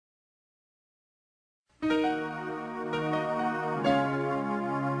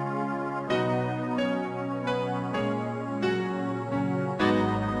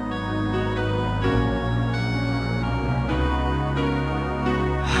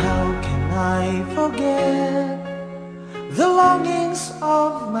I forget the longings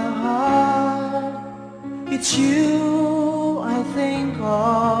of my heart? It's you I think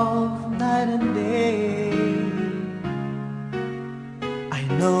of night and day. I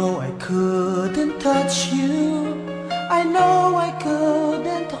know I couldn't touch you, I know I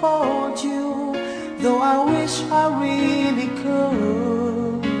couldn't hold you, though I wish I really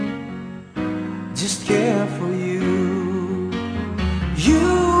could just care for you. You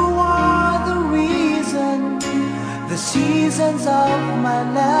are the reason, the seasons of my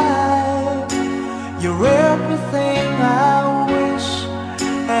life. You're everything I wish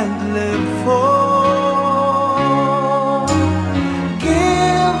and live for.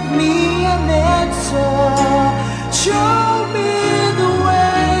 Give me an answer, show me the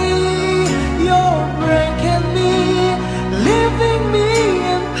way. You're breaking me, leaving me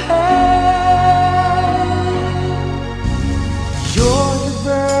in pain. You're the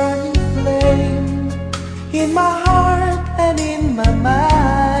burning flame in my heart and in my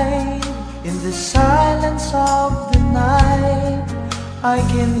mind. In the silence of the night, I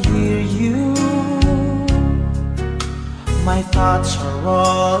can hear you. My thoughts are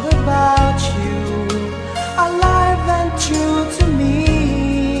all about you, alive and true to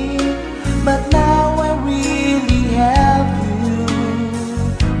me. But now I really have you,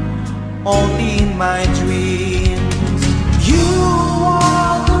 only in my dreams. You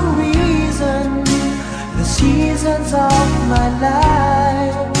are the reason, the seasons of my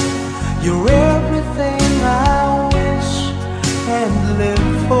life. You're everything I wish and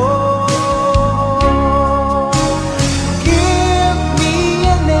live for. Give me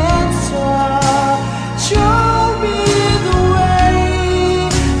an answer, show me the way.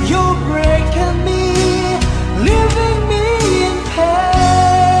 You're breaking me, leaving me in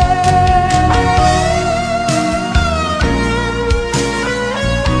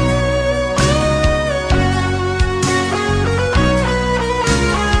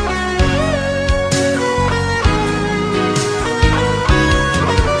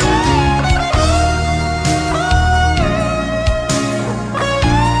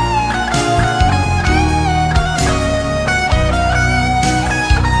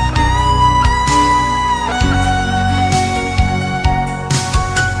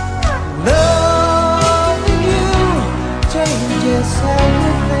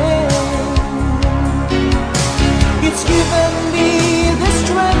everything. It's given me the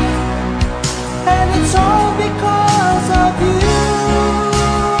strength, and it's all because of you.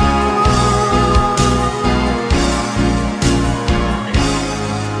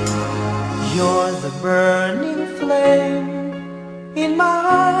 You're the burning flame in my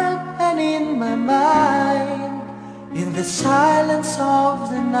heart and in my mind. In the silence of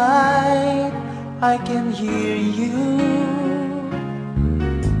the night, I can hear you.